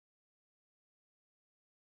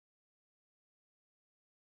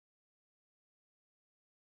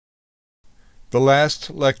The last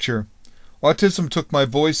lecture. Autism took my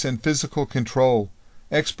voice and physical control.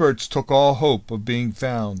 Experts took all hope of being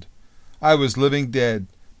found. I was living dead,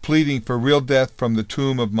 pleading for real death from the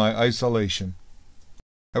tomb of my isolation.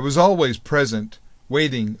 I was always present,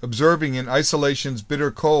 waiting, observing in isolation's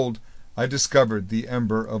bitter cold. I discovered the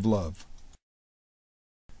ember of love.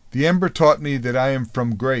 The ember taught me that I am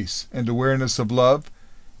from grace and awareness of love,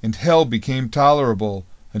 and hell became tolerable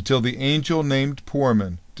until the angel named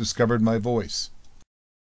Poorman discovered my voice.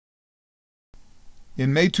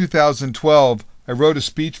 In May 2012, I wrote a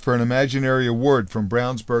speech for an imaginary award from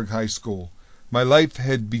Brownsburg High School. My life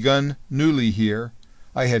had begun newly here.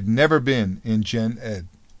 I had never been in Gen Ed.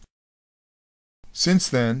 Since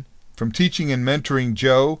then, from teaching and mentoring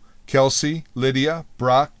Joe, Kelsey, Lydia,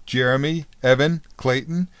 Brock, Jeremy, Evan,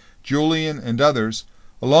 Clayton, Julian, and others,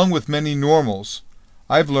 along with many normals,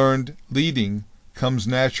 I've learned leading comes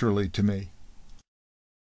naturally to me.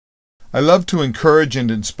 I love to encourage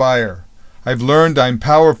and inspire. I've learned I'm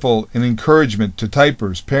powerful in encouragement to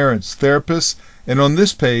typers, parents, therapists, and on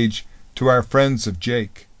this page, to our friends of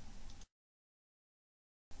Jake.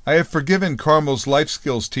 I have forgiven Carmel's life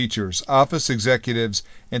skills teachers, office executives,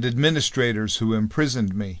 and administrators who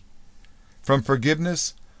imprisoned me. From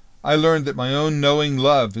forgiveness, I learned that my own knowing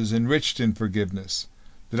love is enriched in forgiveness,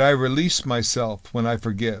 that I release myself when I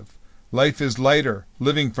forgive. Life is lighter,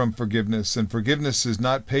 living from forgiveness, and forgiveness is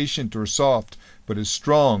not patient or soft, but is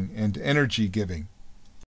strong and energy-giving.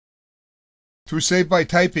 Through Save by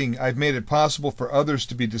Typing, I've made it possible for others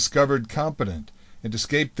to be discovered competent and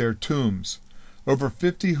escape their tombs. Over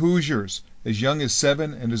 50 Hoosiers, as young as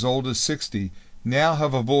 7 and as old as 60, now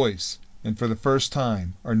have a voice, and for the first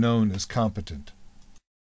time are known as competent.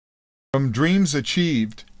 From dreams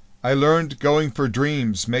achieved, I learned going for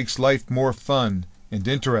dreams makes life more fun and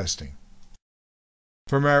interesting.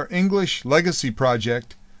 From our English Legacy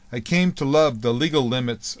Project, I came to love the legal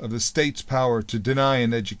limits of the state's power to deny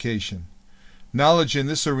an education. Knowledge in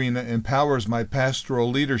this arena empowers my pastoral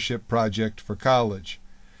leadership project for college.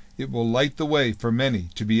 It will light the way for many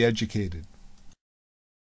to be educated.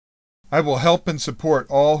 I will help and support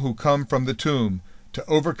all who come from the tomb to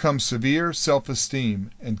overcome severe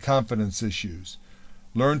self-esteem and confidence issues,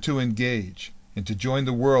 learn to engage, and to join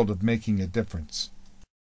the world of making a difference.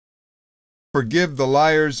 Forgive the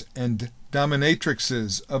liars and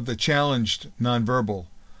dominatrixes of the challenged nonverbal.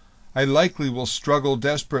 I likely will struggle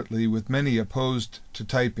desperately with many opposed to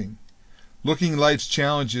typing. Looking life's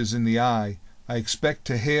challenges in the eye, I expect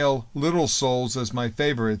to hail little souls as my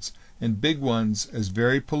favorites and big ones as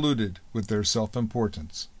very polluted with their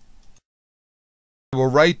self-importance. I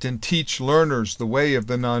will write and teach learners the way of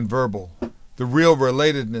the nonverbal, the real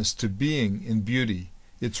relatedness to being in beauty,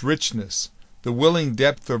 its richness, the willing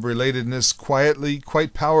depth of relatedness quietly,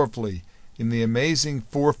 quite powerfully, in the amazing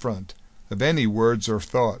forefront of any words or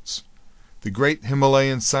thoughts. The great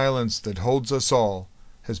Himalayan silence that holds us all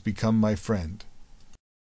has become my friend.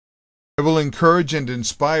 I will encourage and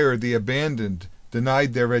inspire the abandoned,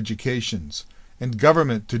 denied their educations, and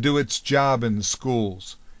government to do its job in the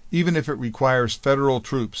schools, even if it requires federal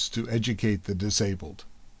troops to educate the disabled.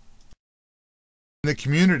 In the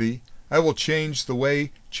community, I will change the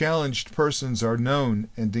way challenged persons are known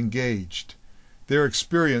and engaged. Their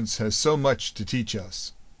experience has so much to teach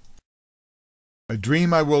us. A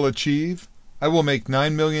dream I will achieve: I will make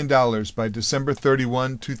 $9 million by December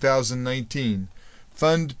 31, 2019,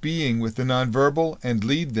 fund being with the nonverbal, and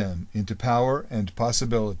lead them into power and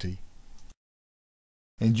possibility.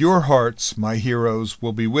 And your hearts, my heroes,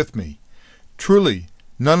 will be with me. Truly,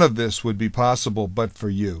 none of this would be possible but for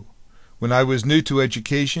you. When I was new to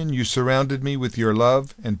education, you surrounded me with your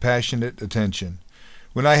love and passionate attention.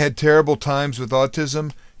 When I had terrible times with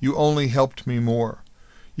autism, you only helped me more.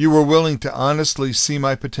 You were willing to honestly see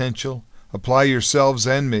my potential, apply yourselves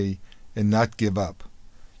and me, and not give up.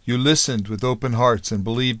 You listened with open hearts and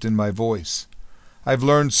believed in my voice. I've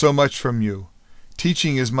learned so much from you.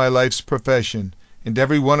 Teaching is my life's profession, and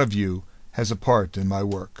every one of you has a part in my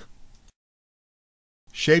work.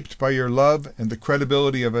 Shaped by your love and the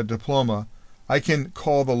credibility of a diploma, I can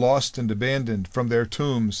call the lost and abandoned from their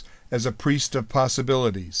tombs as a priest of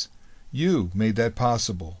possibilities. You made that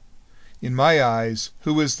possible. In my eyes,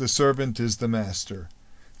 who is the servant is the master.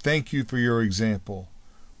 Thank you for your example.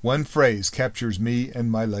 One phrase captures me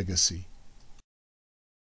and my legacy.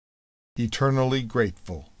 Eternally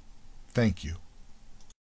grateful. Thank you.